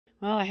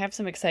Well, I have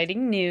some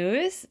exciting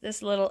news.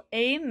 This little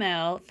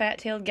A-male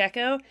fat-tailed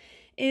gecko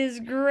is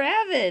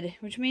gravid,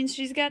 which means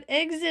she's got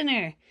eggs in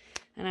her.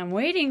 And I'm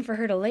waiting for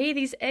her to lay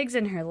these eggs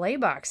in her lay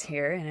box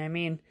here. And I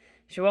mean,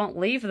 she won't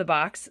leave the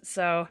box,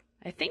 so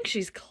I think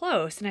she's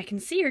close. And I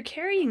can see her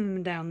carrying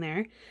them down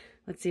there.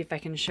 Let's see if I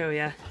can show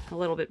you a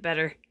little bit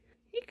better.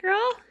 Hey,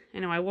 girl. I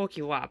know I woke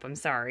you up. I'm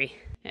sorry.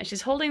 Yeah,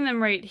 she's holding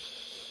them right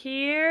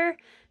here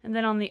and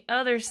then on the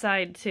other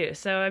side too.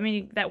 So, I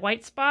mean, that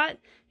white spot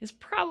is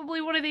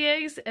probably one of the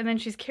eggs, and then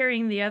she's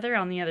carrying the other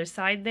on the other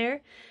side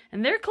there.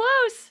 And they're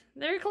close.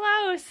 They're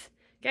close.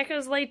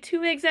 Geckos lay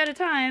 2 eggs at a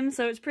time,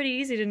 so it's pretty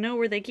easy to know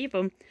where they keep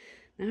them.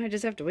 Now I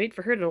just have to wait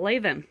for her to lay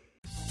them.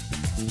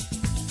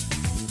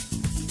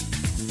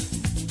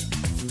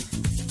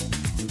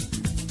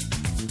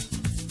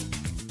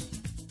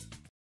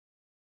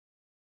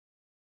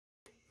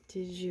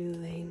 Did you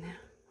lay now?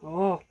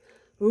 Oh,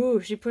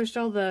 ooh, she pushed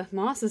all the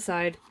moss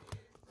aside.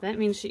 That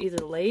means she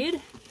either laid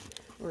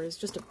or is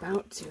just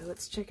about to.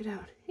 Let's check it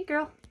out. Hey,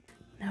 girl.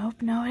 Nope,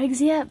 no eggs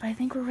yet, but I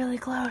think we're really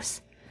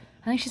close.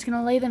 I think she's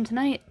gonna lay them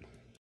tonight.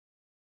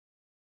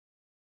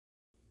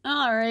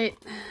 All right,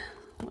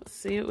 let's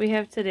see what we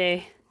have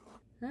today.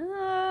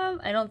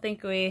 I don't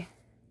think we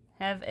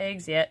have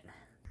eggs yet.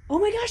 Oh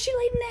my gosh, she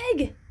laid an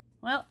egg!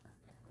 Well,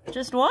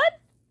 just one?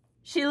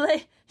 She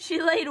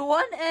laid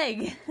 1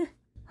 egg.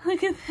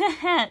 Look at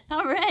that.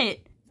 All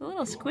right. It's a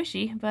little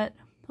squishy, but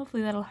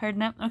hopefully that'll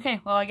harden up.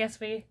 Okay, well, I guess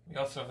we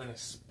also have an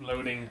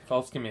exploding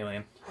false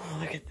chameleon. Oh,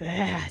 look at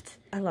that.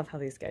 I love how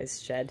these guys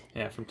shed.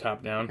 Yeah, from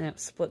top down. Yep,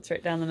 splits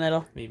right down the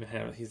middle. We even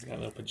have, he's got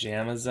little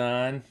pajamas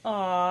on.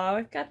 Aw,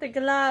 we've got the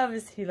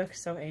gloves. He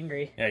looks so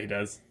angry. Yeah, he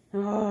does.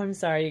 Oh, I'm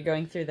sorry you're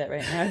going through that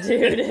right now,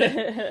 dude.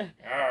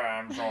 Oh,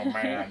 I'm so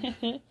mad.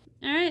 All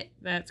right,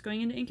 that's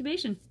going into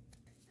incubation.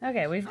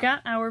 Okay, we've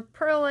got our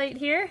perlite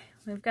here.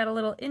 We've got a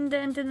little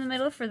indent in the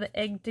middle for the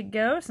egg to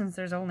go, since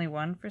there's only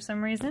one for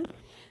some reason.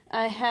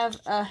 I have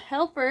a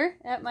helper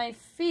at my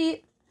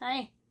feet.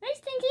 Hi. Hi,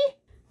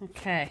 Stinky.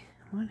 Okay,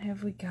 what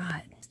have we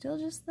got? Still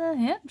just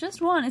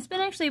just one. It's been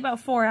actually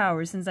about 4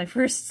 hours since I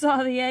first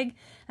saw the egg.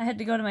 I had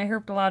to go to my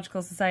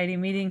Herpetological Society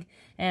meeting,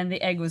 and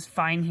the egg was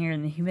fine here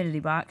in the humidity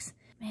box.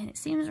 Man, it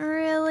seems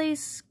really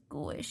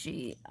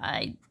squishy.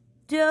 I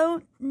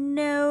don't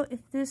know if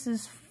this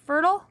is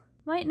fertile.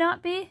 Might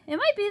not be. It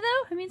might be,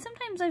 though. I mean,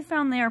 sometimes I've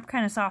found they are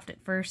kind of soft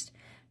at first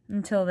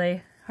until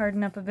they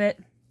harden up a bit.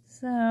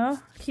 So,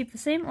 keep the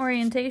same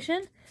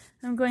orientation.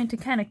 I'm going to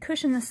kind of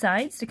cushion the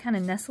sides to kind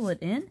of nestle it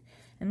in.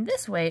 And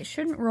this way, it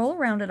shouldn't roll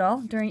around at all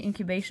during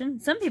incubation.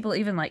 Some people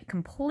even, like,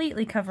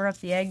 completely cover up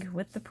the egg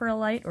with the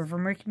perlite or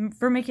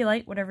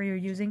vermiculite, whatever you're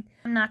using.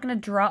 I'm not going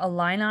to draw a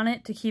line on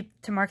it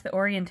to mark the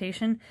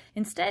orientation.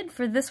 Instead,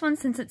 for this one,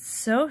 since it's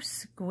so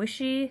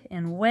squishy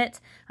and wet,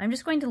 I'm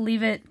just going to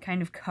leave it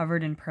kind of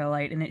covered in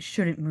perlite, and it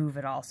shouldn't move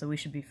at all, so we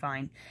should be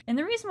fine. And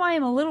the reason why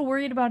I'm a little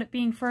worried about it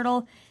being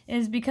fertile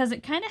is because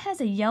it kind of has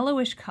a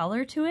yellowish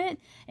color to it,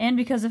 and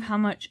because of how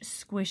much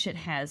squish it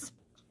has.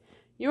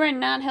 You are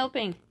not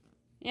helping.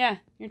 Yeah,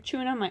 you're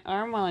chewing on my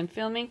arm while I'm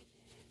filming.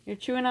 You're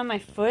chewing on my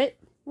foot.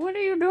 What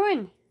are you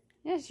doing?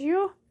 Yes,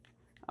 you?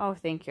 Oh,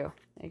 thank you.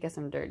 I guess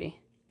I'm dirty.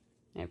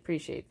 I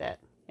appreciate that.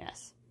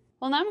 Yes.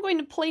 Well, now I'm going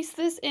to place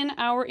this in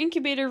our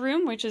incubator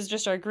room, which is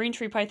just our green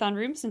tree python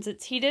room since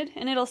it's heated,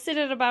 and it'll sit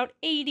at about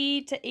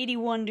 80 to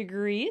 81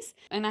 degrees.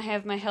 And I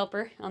have my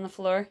helper on the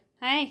floor.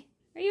 Hi,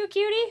 are you a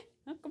cutie?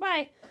 Oh,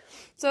 goodbye.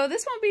 So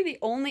this won't be the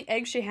only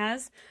egg she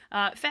has.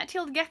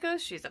 Fat-tailed geckos,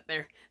 she's up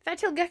there.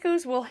 Fat-tailed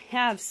geckos will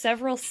have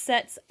several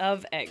sets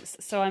of eggs.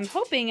 So I'm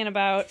hoping in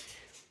about,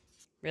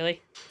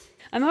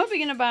 I'm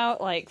hoping in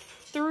about like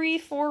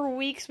 3-4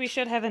 weeks we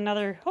should have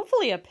another,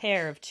 hopefully a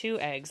pair of 2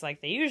 eggs like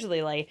they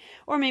usually lay.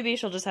 Or maybe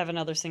she'll just have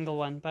another single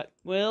one, but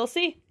we'll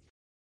see.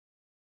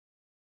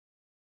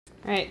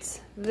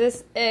 Alright,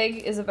 this egg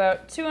is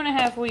about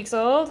 2.5 weeks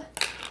old.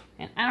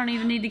 And I don't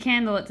even need to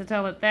candle it to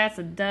tell that that's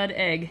a dud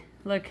egg.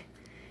 Look,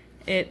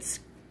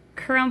 it's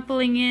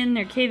crumpling in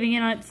or caving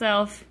in on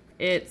itself.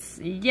 It's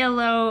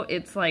yellow,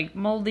 it's like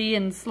moldy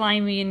and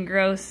slimy and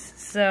gross.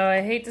 So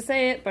I hate to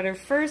say it, but her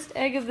first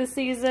egg of the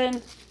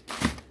season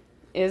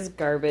is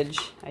garbage.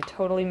 I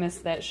totally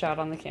missed that shot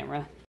on the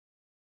camera.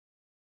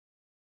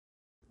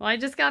 Well, I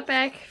just got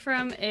back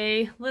from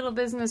a little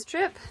business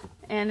trip,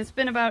 and it's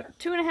been about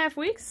 2.5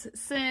 weeks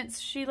since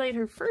she laid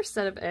her first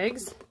set of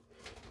eggs.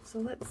 So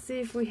let's see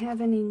if we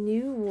have any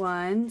new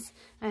ones.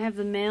 I have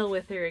the male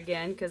with her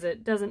again because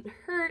it doesn't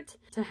hurt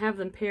to have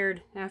them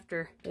paired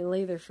after they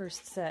lay their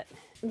first set.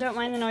 Don't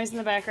mind the noise in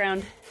the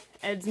background.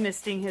 Ed's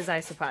misting his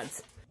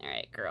isopods. All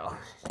right, girl.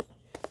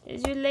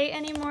 Did you lay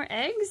any more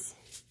eggs?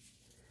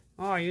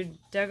 Oh, you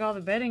dug all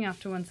the bedding off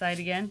to one side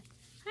again.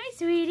 Hi,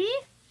 sweetie.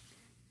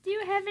 Do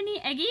you have any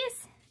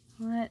eggies?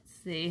 Let's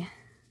see.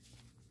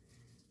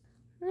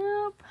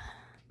 Nope.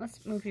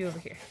 Let's move you over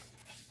here.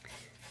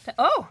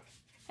 Oh!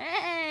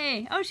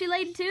 Hey! Oh, she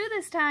laid 2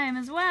 this time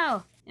as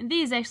well. And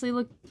these actually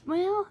look,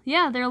 well,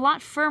 yeah, they're a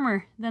lot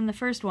firmer than the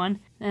first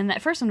one. And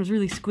that first one was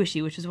really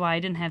squishy, which is why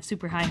I didn't have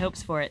super high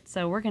hopes for it.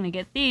 So we're gonna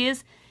get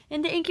these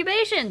into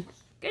incubation.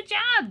 Good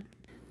job!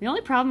 The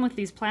only problem with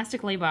these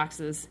plastic lay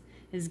boxes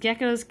is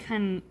geckos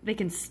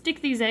can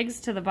stick these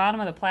eggs to the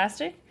bottom of the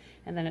plastic,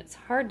 and then it's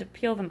hard to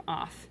peel them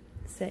off.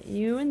 Set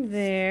you in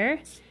there.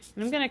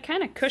 And I'm going to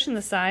kind of cushion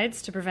the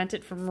sides to prevent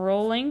it from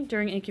rolling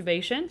during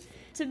incubation.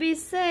 To be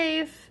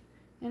safe,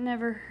 it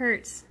never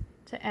hurts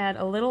to add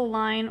a little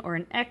line or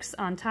an X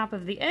on top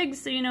of the egg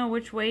so you know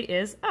which way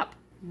is up.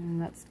 And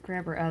let's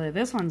grab her out of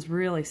there. This one's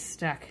really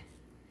stuck.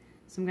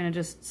 So I'm going to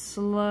just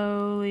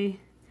slowly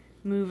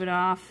move it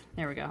off.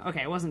 There we go.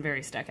 Okay, it wasn't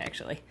very stuck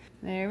actually.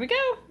 There we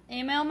go.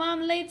 Amel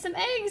Mom laid some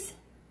eggs.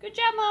 Good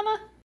job, Mama.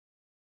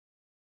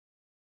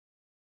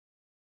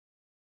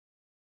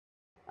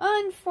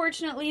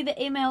 Unfortunately,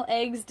 the Amel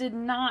eggs did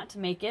not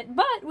make it,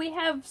 but we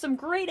have some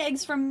great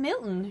eggs from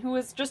Milton, who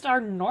is just our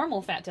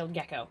normal fat-tailed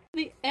gecko.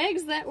 The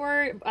eggs that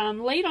were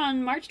laid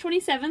on March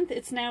 27th,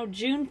 it's now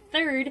June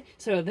 3rd,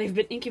 so they've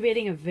been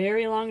incubating a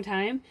very long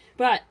time,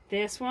 but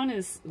this one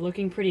is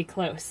looking pretty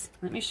close.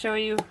 Let me show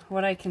you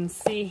what I can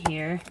see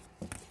here.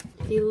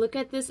 If you look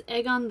at this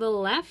egg on the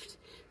left,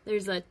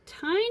 there's a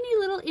tiny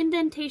little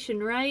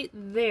indentation right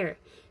there.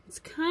 It's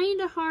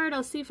kind of hard.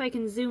 I'll see if I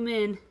can zoom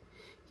in.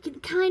 You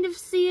can kind of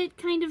see it,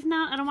 kind of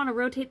not. I don't want to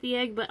rotate the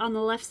egg, but on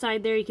the left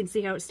side there you can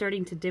see how it's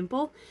starting to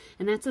dimple,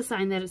 and that's a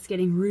sign that it's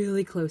getting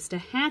really close to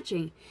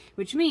hatching,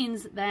 which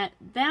means that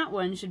that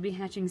one should be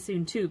hatching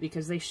soon too,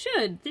 because they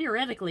should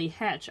theoretically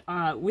hatch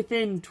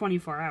within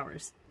 24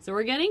 hours. So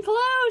we're getting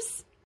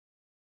close!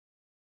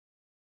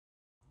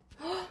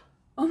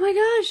 Oh my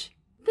gosh!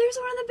 There's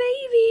one of the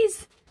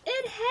babies!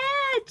 It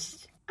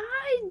hatched!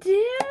 Hi,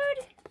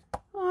 dude!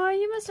 Oh,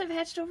 you must have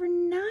hatched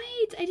overnight.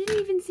 I didn't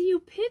even see you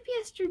pip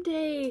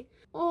yesterday.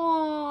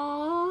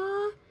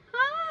 Aww.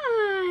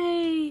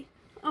 Hi.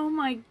 Oh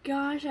my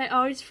gosh, I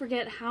always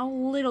forget how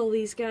little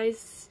these guys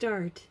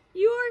start.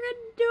 You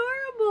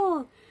are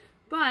adorable.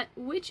 But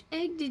which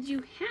egg did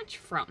you hatch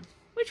from?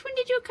 Which one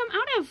did you come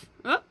out of?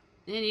 Oh,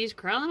 and he's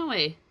crawling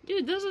away.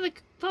 Dude, those are the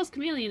false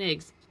chameleon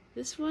eggs.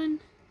 This one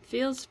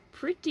feels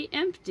pretty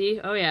empty.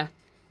 Oh yeah,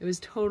 it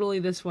was totally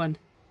this one.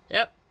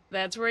 Yep,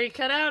 that's where he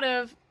cut out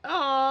of.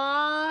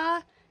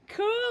 Aww,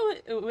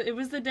 cool. It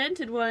was the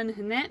dented one,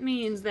 and that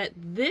means that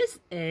this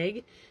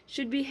egg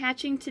should be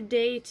hatching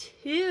today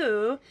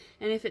too.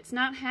 And if it's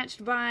not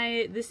hatched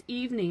by this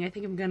evening, I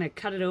think I'm gonna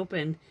cut it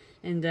open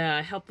and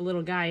help the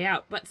little guy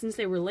out. But since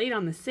they were laid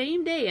on the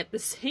same day at the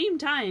same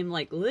time,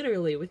 like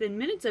literally within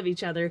minutes of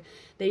each other,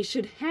 they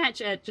should hatch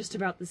at just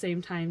about the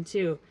same time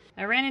too.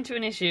 I ran into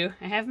an issue.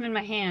 I have him in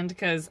my hand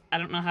because I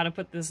don't know how to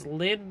put this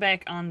lid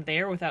back on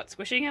there without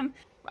squishing him.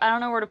 I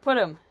don't know where to put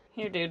him.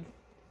 Here, dude.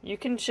 You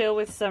can chill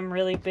with some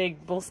really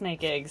big bull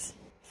snake eggs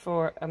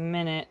for a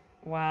minute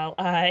while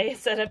I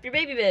set up your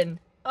baby bin.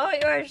 Oh,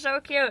 you are so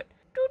cute.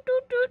 Doot,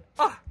 doot, doot.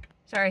 Oh,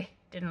 sorry.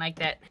 Didn't like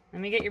that.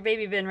 Let me get your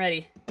baby bin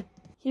ready.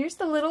 Here's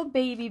the little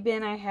baby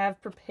bin I have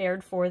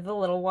prepared for the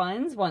little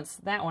ones. Once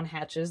that one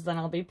hatches, then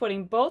I'll be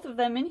putting both of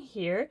them in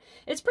here.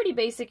 It's pretty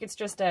basic. It's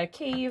just a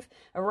cave,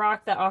 a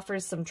rock that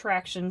offers some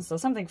traction, so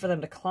something for them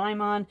to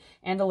climb on,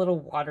 and a little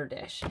water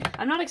dish.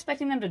 I'm not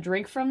expecting them to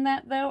drink from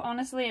that, though,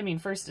 honestly. I mean,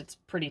 first, it's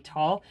pretty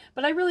tall,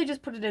 but I really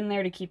just put it in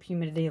there to keep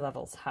humidity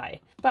levels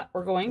high. But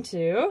we're going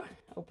to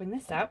open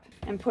this up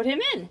and put him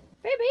in.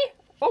 Baby!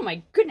 Oh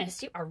my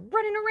goodness, you are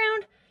running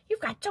around. You've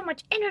got so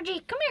much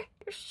energy. Come here.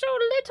 You're so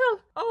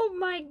little. Oh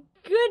my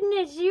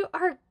goodness, you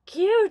are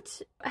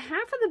cute.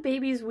 Half of the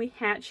babies we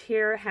hatch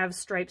here have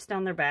stripes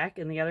down their back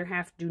and the other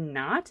half do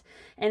not.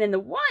 And in the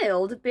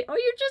wild, are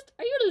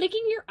you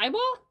licking your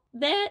eyeball?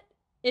 That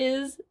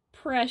is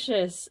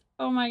precious.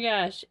 Oh my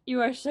gosh,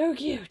 you are so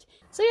cute.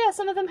 So yeah,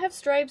 some of them have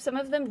stripes, some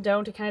of them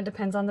don't. It kind of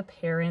depends on the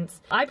parents.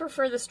 I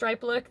prefer the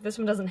stripe look. This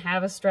one doesn't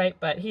have a stripe,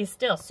 but he's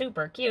still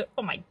super cute.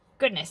 Oh my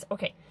goodness.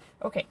 Okay,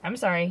 I'm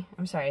sorry.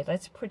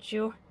 Let's put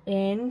you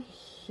in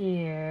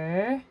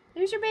here.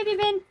 There's your baby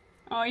bin.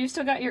 Oh, you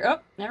still got your, oh,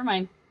 never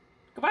mind.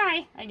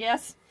 Goodbye, I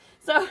guess.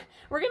 So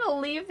we're gonna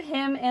leave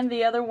him and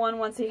the other one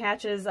once he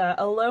hatches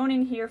alone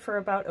in here for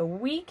about a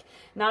week,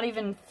 not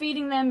even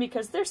feeding them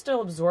because they're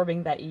still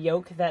absorbing that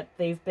yolk that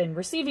they've been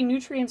receiving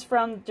nutrients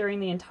from during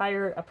the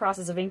entire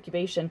process of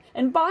incubation.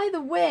 And by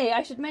the way,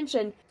 I should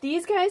mention,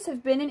 these guys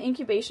have been in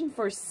incubation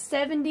for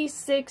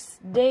 76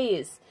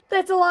 days.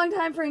 That's a long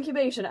time for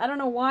incubation. I don't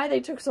know why they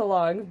took so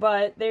long,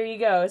 but there you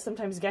go.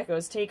 Sometimes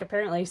geckos take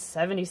apparently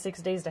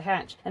 76 days to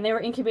hatch. And they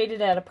were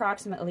incubated at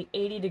approximately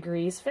 80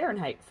 degrees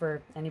Fahrenheit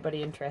for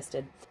anybody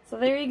interested. So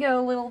there you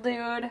go, little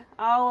dude.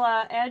 I'll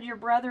add your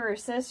brother or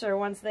sister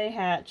once they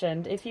hatch.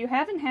 And if you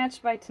haven't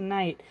hatched by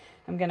tonight,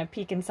 I'm gonna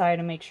peek inside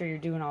and make sure you're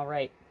doing all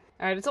right.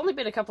 Alright, it's only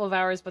been a couple of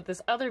hours, but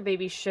this other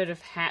baby should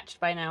have hatched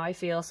by now, I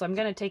feel. So I'm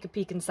gonna take a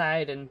peek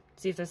inside and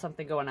see if there's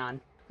something going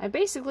on. I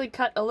basically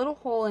cut a little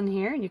hole in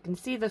here, and you can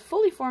see the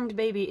fully formed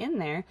baby in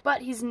there,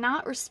 but he's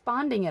not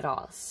responding at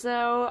all,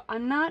 so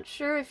I'm not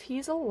sure if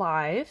he's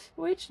alive,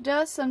 which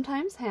does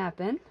sometimes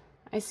happen.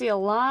 I see a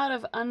lot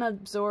of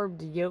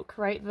unabsorbed yolk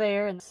right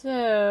there, and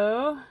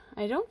so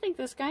I don't think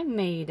this guy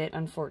made it,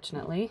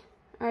 unfortunately.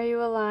 Are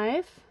you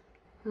alive?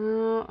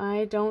 Oh,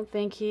 I don't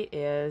think he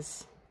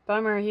is.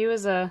 Bummer, he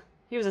was a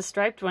He was a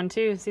striped one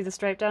too. See the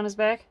stripe down his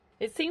back?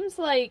 It seems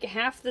like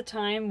half the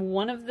time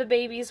one of the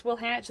babies will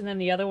hatch and then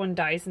the other one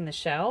dies in the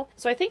shell.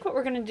 So I think what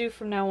we're going to do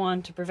from now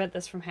on to prevent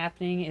this from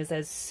happening is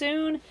as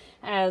soon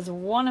as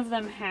one of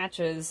them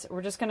hatches,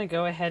 we're just going to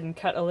go ahead and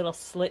cut a little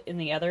slit in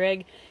the other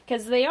egg.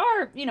 Because they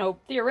are, you know,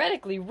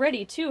 theoretically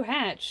ready to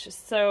hatch.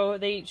 So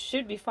they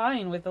should be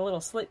fine with a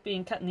little slit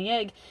being cut in the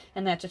egg,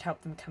 and that should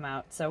help them come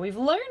out. So we've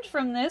learned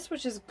from this,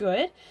 which is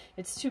good.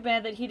 It's too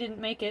bad that he didn't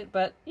make it,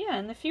 but yeah,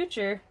 in the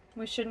future,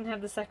 we shouldn't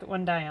have the second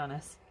one die on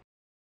us.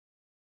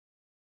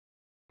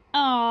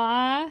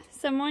 Aww,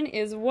 someone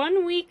is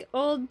 1 week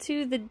old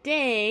to the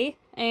day,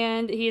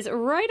 and he's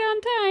right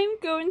on time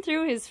going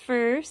through his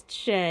first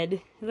shed.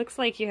 It looks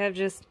like you have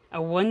just a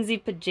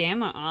onesie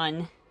pajama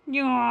on.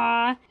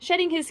 Aww.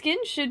 Shedding his skin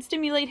should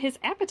stimulate his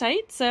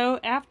appetite,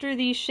 so after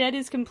the shed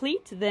is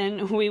complete,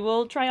 then we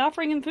will try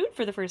offering him food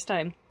for the first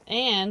time.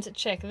 And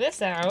check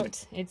this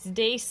out. It's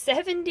day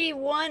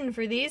 71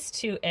 for these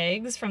two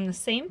eggs from the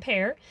same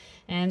pair,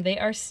 and they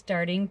are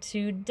starting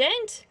to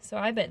dent. So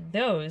I bet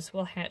those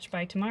will hatch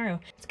by tomorrow.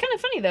 It's kind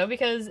of funny though,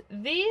 because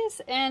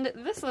these and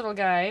this little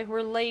guy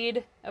were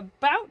laid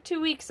about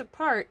 2 weeks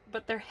apart,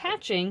 but they're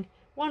hatching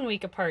 1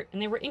 week apart,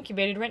 and they were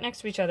incubated right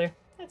next to each other.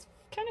 That's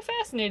kind of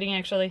fascinating,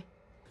 actually.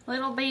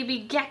 Little baby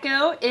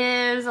gecko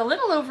is a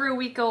little over a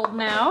week old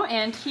now,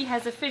 and he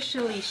has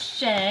officially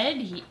shed.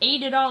 He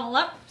ate it all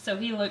up, so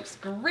he looks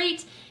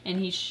great, and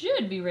he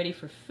should be ready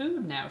for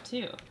food now,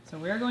 too. So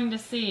we're going to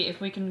see if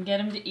we can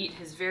get him to eat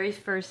his very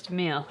first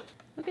meal.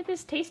 Look at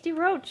this tasty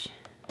roach.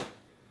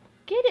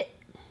 Get it.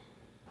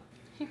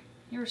 Here,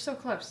 you were so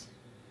close.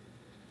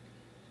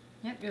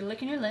 Yep, you're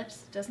licking your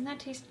lips. Doesn't that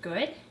taste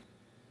good?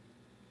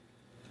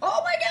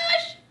 Oh my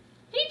gosh!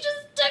 He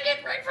just took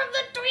it right from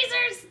the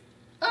tweezers!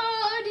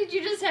 Oh, did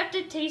you just have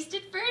to taste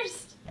it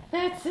first?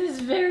 That's his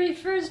very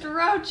first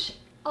roach.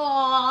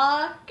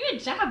 Aw,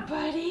 good job,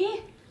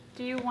 buddy.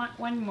 Do you want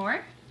one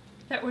more?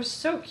 That was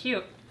so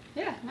cute.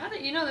 Yeah, now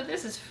that you know that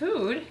this is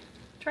food,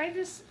 try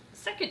this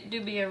second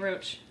dubia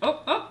roach.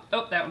 Oh,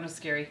 that one was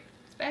scary.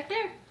 It's back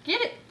there.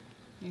 Get it.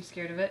 Are you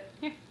scared of it?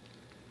 Here,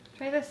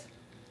 try this.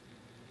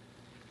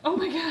 Oh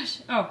my gosh.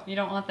 Oh, you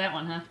don't want that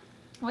one, huh?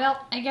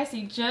 Well, I guess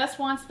he just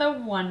wants the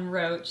one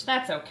roach.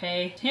 That's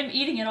okay. Him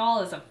eating it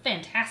all is a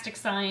fantastic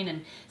sign,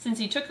 and since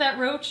he took that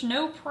roach,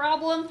 no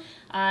problem.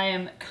 I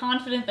am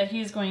confident that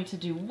he's going to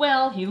do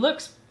well. He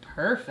looks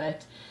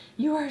perfect.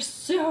 You are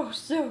so,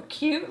 so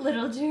cute,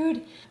 little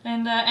dude.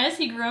 And as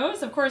he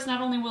grows, of course, not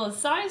only will his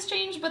size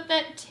change, but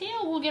that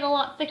tail will get a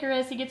lot thicker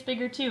as he gets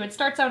bigger, too. It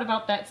starts out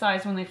about that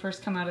size when they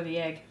first come out of the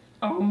egg.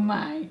 Oh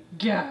my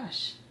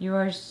gosh. You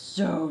are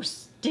so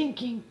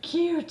stinking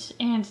cute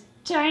and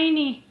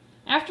tiny.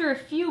 After a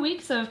few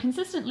weeks of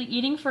consistently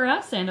eating for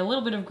us and a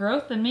little bit of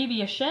growth and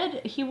maybe a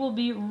shed, he will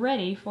be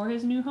ready for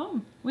his new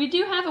home. We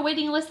do have a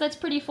waiting list that's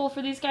pretty full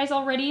for these guys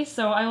already,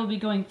 so I will be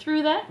going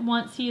through that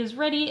once he is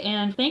ready,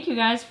 and thank you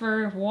guys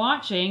for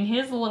watching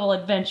his little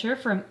adventure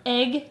from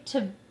egg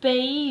to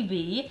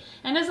baby.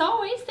 And as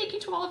always, thank you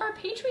to all of our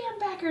Patreon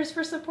backers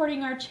for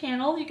supporting our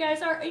channel. You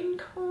guys are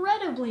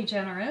incredibly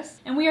generous,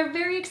 and we are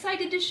very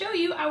excited to show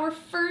you our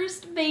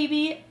first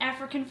baby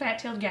African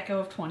fat-tailed gecko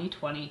of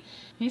 2020.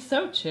 He's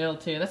so chill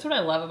too. That's what I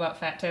love about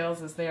fat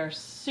tails, is they are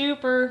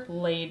super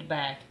laid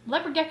back.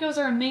 Leopard geckos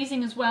are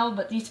amazing as well,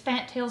 but these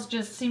fat tails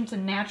just seem to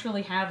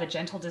naturally have a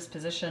gentle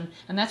disposition,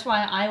 and that's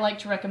why I like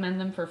to recommend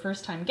them for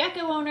first-time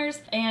gecko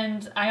owners,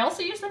 and I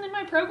also use them in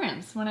my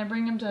programs. When I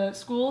bring them to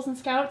schools and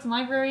scouts and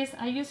libraries,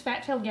 I use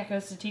fat-tailed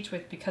geckos to teach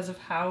with because of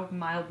how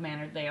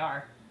mild-mannered they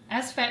are.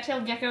 As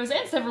fat-tailed geckos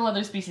and several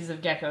other species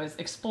of geckos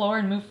explore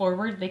and move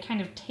forward, they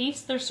kind of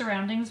taste their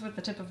surroundings with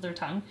the tip of their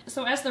tongue.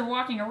 So as they're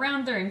walking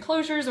around their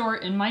enclosures, or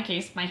in my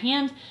case, my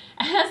hand,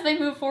 as they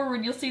move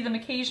forward, you'll see them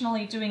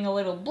occasionally doing a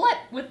little blip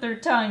with their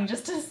tongue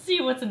just to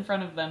see what's in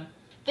front of them.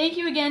 Thank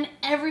you again,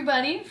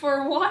 everybody,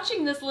 for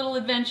watching this little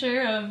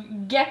adventure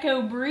of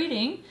gecko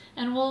breeding,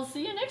 and we'll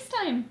see you next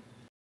time.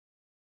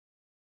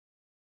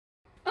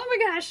 Oh my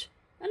gosh!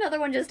 Another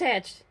one just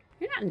hatched.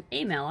 You're not an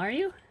amel, are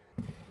you?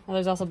 Oh,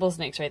 there's also bull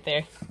snakes right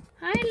there.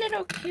 Hi,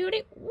 little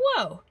cutie.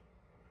 Whoa!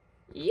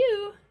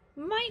 You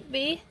might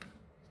be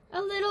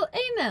a little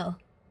amel.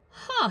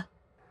 Huh.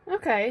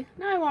 Okay,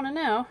 now I want to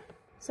know.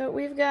 So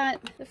we've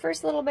got the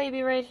first little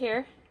baby right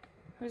here,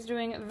 who's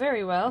doing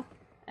very well.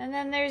 And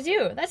then there's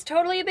you. That's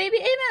totally a baby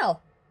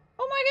amel.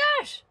 Oh my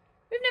gosh!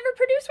 We've never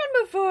produced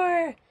one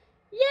before!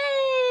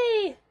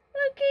 Yay!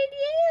 Look at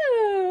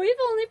you! We've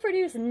only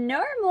produced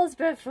normals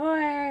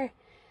before.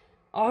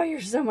 Oh,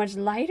 you're so much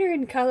lighter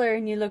in color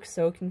and you look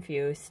so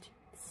confused.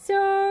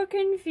 So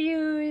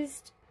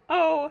confused.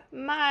 Oh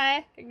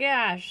my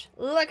gosh.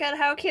 Look at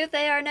how cute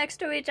they are next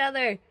to each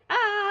other.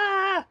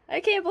 Ah! I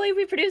can't believe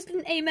we produced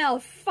an amel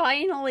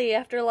finally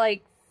after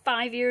like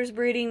 5 years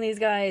breeding these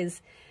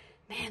guys.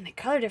 Man, the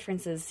color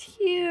difference is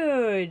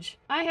huge.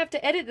 I have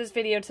to edit this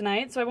video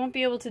tonight, so I won't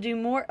be able to do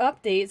more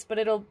updates, but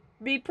it'll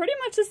be pretty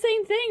much the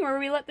same thing where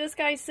we let this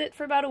guy sit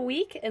for about a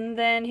week and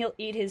then he'll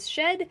eat his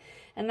shed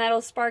and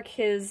that'll spark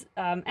his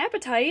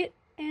appetite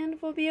and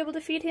we'll be able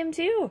to feed him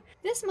too.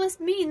 This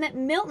must mean that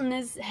Milton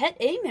is het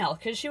A-male,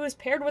 because she was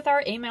paired with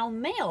our A-male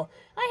male.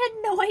 I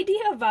had no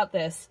idea about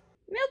this.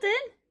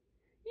 Milton,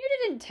 you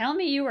didn't tell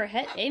me you were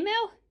het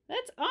A-male?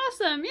 That's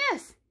awesome,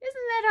 yes!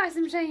 Isn't that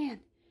awesome,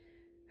 Cheyenne?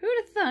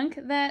 Who'd have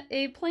thunk that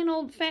a plain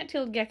old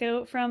fat-tailed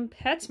gecko from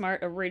PetSmart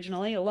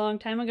originally, a long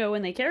time ago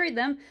when they carried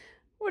them,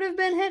 would have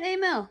been het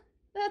A-male?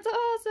 That's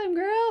awesome,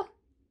 girl!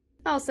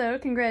 Also,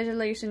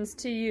 congratulations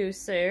to you,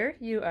 sir.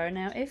 You are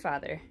now a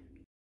father.